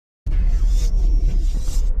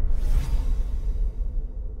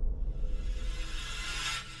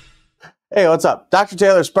Hey, what's up? Dr.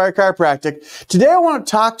 Taylor, Aspire Chiropractic. Today I want to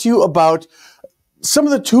talk to you about some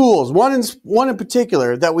of the tools, one in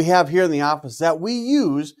particular that we have here in the office that we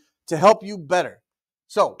use to help you better.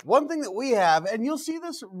 So one thing that we have, and you'll see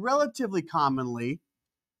this relatively commonly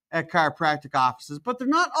at chiropractic offices, but they're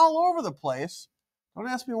not all over the place, don't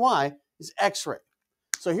ask me why, is x-ray.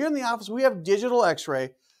 So here in the office we have digital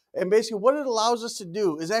x-ray, and basically what it allows us to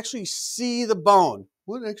do is actually see the bone.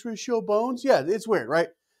 Would x-rays show bones? Yeah, it's weird, right?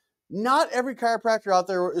 Not every chiropractor out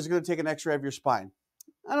there is going to take an x-ray of your spine.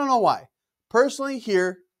 I don't know why. Personally,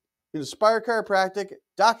 here in Aspire Chiropractic,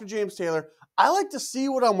 Dr. James Taylor, I like to see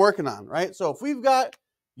what I'm working on, right? So if we've got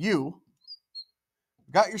your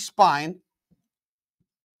spine,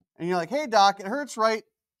 and you're like, hey, doc, it hurts right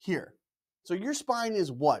here. So your spine is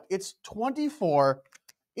what? It's 24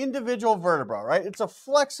 individual vertebrae, right? It's a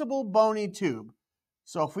flexible bony tube.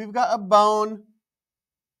 So if we've got a bone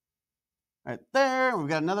right there, we've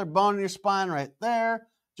got another bone in your spine right there.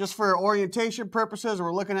 Just for orientation purposes,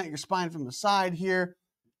 we're looking at your spine from the side here.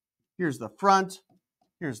 Here's the front,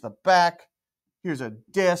 here's the back, here's a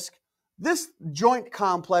disc. This joint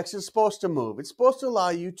complex is supposed to move. It's supposed to allow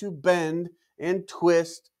you to bend and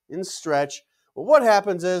twist and stretch. But what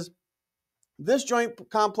happens is this joint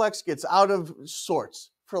complex gets out of sorts,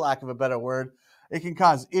 for lack of a better word. It can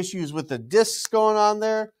cause issues with the discs going on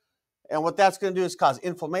there. And what that's going to do is cause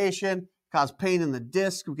inflammation, cause pain in the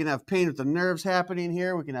disc. We can have pain with the nerves happening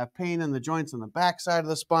here. We can have pain in the joints on the back side of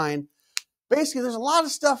the spine. Basically, there's a lot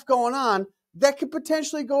of stuff going on that could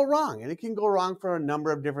potentially go wrong. And it can go wrong for a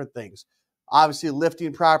number of different things. Obviously,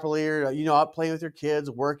 lifting properly, or, out playing with your kids,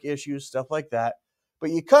 work issues, stuff like that.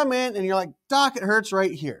 But you come in and you're like, doc, it hurts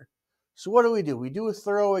right here. So what do? We do a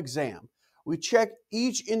thorough exam. We check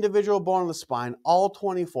each individual bone in the spine, all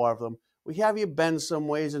 24 of them. We have you bend some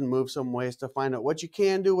ways and move some ways to find out what you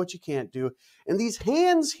can do, what you can't do. And these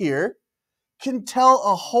hands here can tell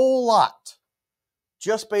a whole lot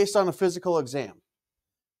just based on a physical exam.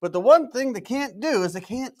 But the one thing they can't do is they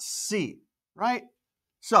can't see, right?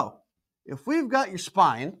 So if we've got your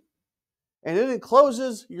spine and it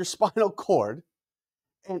encloses your spinal cord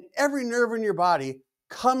and every nerve in your body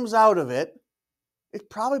comes out of it,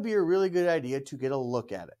 it'd probably be a really good idea to get a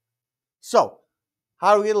look at it. So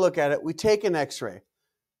how do we get a look at it? We take an x-ray.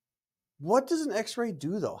 What does an x-ray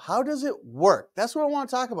do though? How does it work? That's what I want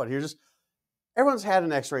to talk about here. Everyone's had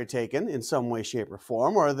an x-ray taken in some way, shape, or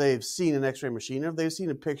form, or they've seen an x-ray machine, or they've seen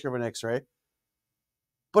a picture of an x-ray.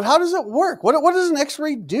 But how does it work? What does an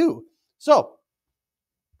x-ray do? So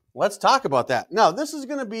let's talk about that. Now, this is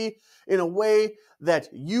going to be in a way that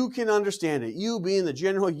you can understand it, you being the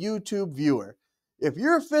general YouTube viewer. If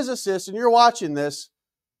you're a physicist and you're watching this,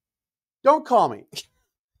 don't call me.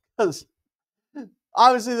 Because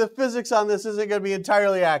obviously the physics on this isn't going to be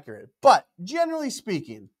entirely accurate. But generally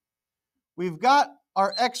speaking, we've got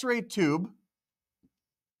our x-ray tube.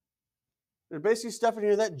 There's basically stuff in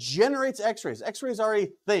here that generates x-rays. X-rays are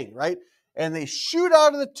a thing, right? And they shoot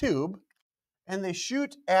out of the tube and they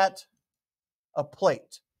shoot at a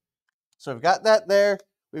plate. So we've got that there.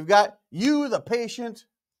 We've got you, the patient,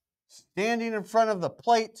 standing in front of the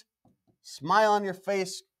plate, smile on your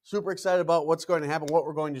face, super excited about what's going to happen, what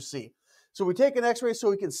we're going to see. So we take an x-ray so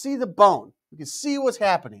we can see the bone. We can see what's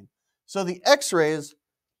happening. So the x-rays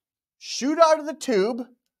shoot out of the tube.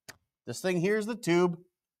 This thing here is the tube.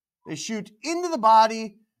 They shoot into the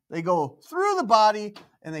body. They go through the body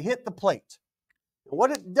and they hit the plate. And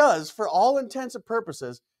what it does, for all intents and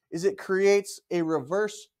purposes, is it creates a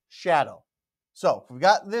reverse shadow. So if we've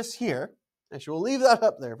got this here, actually we'll leave that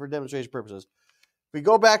up there for demonstration purposes. If we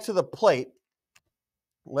go back to the plate,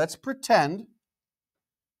 let's pretend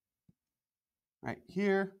right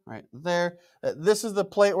here, right there, that this is the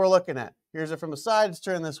plate we're looking at. Here's it from the side, it's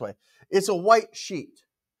turned this way. It's a white sheet.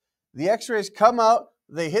 The x-rays come out,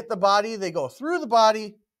 they hit the body, they go through the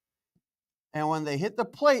body, and when they hit the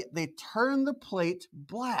plate, they turn the plate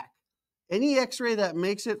black. Any x-ray that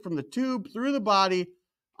makes it from the tube through the body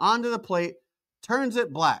onto the plate turns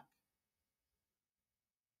it black.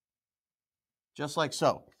 Just like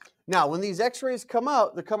so. Now, when these x-rays come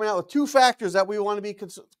out, they're coming out with two factors that we want to be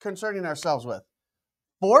concerning ourselves with.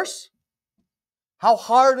 Force. How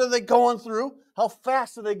hard are they going through? How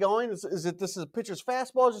fast are they going? This is a pitcher's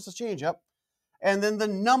fastball or just a changeup? And then the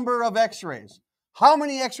number of x-rays. How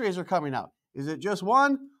many x-rays are coming out? Is it just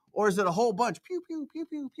one or is it a whole bunch? Pew, pew, pew,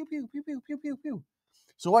 pew, pew, pew, pew, pew, pew, pew, pew.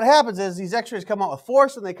 So what happens is these x-rays come out with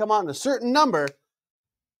force and they come out in a certain number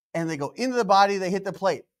and they go into the body, they hit the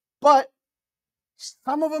plate. But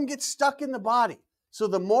some of them get stuck in the body. So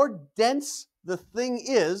the more dense the thing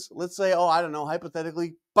is, let's say,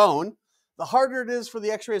 hypothetically bone, the harder it is for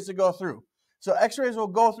the x-rays to go through. So x-rays will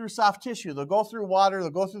go through soft tissue, they'll go through water,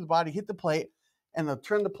 they'll go through the body, hit the plate, and they'll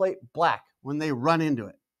turn the plate black when they run into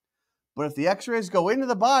it. But if the x-rays go into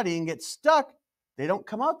the body and get stuck, they don't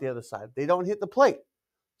come out the other side. They don't hit the plate.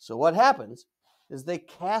 So what happens is they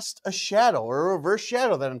cast a shadow, or a reverse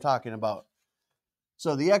shadow that I'm talking about.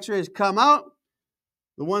 So the x-rays come out,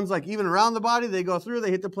 the ones like even around the body, they go through,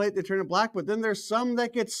 they hit the plate, they turn it black, but then there's some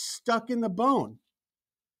that get stuck in the bone.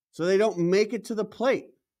 So they don't make it to the plate.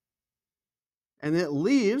 And it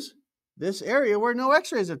leaves this area where no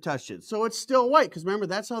x-rays have touched it. So it's still white, because remember,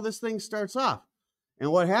 that's how this thing starts off.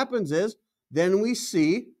 And what happens is, then we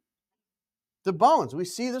see the bones. We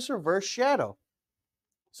see this reverse shadow.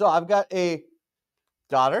 So I've got a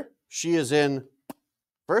daughter. She is in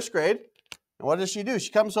first grade. And what does she do?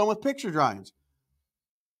 She comes home with picture drawings.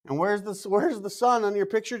 And where's the sun on your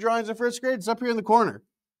picture drawings in first grade? It's up here in the corner.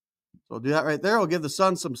 So we'll do that right there. We'll give the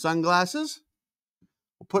sun some sunglasses.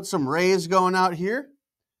 We'll put some rays going out here.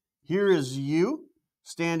 Here is you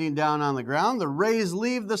standing down on the ground. The rays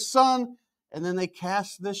leave the sun, and then they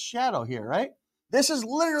cast this shadow here, right? This is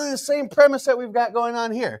literally the same premise that we've got going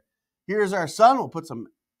on here. Here's our sun. We'll put some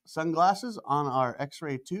sunglasses on our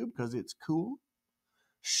x-ray tube because it's cool.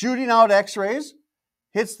 Shooting out x-rays,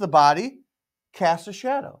 hits the body, casts a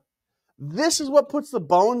shadow. This is what puts the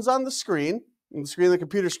bones on the screen, the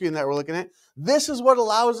computer screen that we're looking at. This is what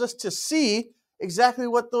allows us to see exactly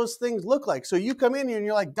what those things look like. So you come in here and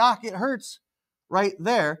you're like, Doc, it hurts right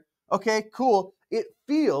there. Okay, cool. It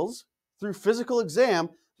feels through physical exam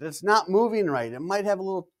that it's not moving right. It might have a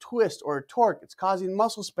little twist or a torque. It's causing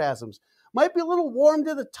muscle spasms. Might be a little warm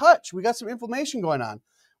to the touch. We got some inflammation going on.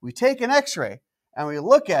 We take an x-ray and we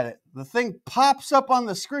look at it. The thing pops up on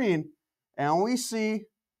the screen and we see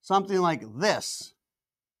something like this.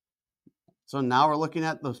 So now we're looking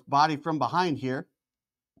at the body from behind here.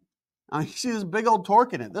 You see this big old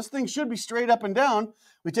torque in it. This thing should be straight up and down.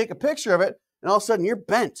 We take a picture of it, and all of a sudden you're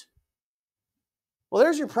bent. Well,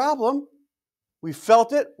 there's your problem. We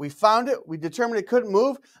felt it, we found it, we determined it couldn't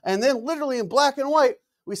move, and then literally in black and white,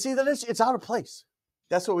 we see that it's out of place.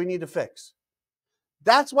 That's what we need to fix.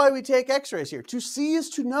 That's why we take x-rays here. To see is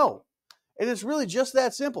to know. And it's really just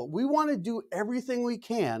that simple. We want to do everything we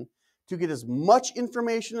can to get as much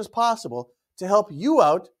information as possible to help you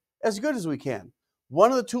out as good as we can. One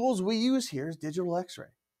of the tools we use here is digital x-ray.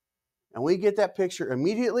 And we get that picture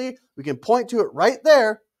immediately. We can point to it right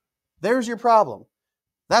there. There's your problem.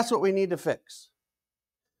 That's what we need to fix.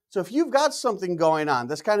 So if you've got something going on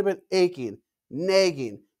that's kind of been aching,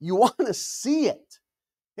 nagging, you want to see it.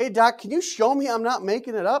 Hey, Doc, can you show me I'm not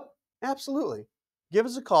making it up? Absolutely. Give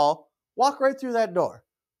us a call. Walk right through that door.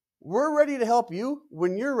 We're ready to help you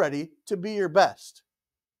when you're ready to be your best.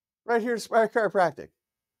 Right here at Aspire Chiropractic.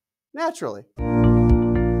 Naturally.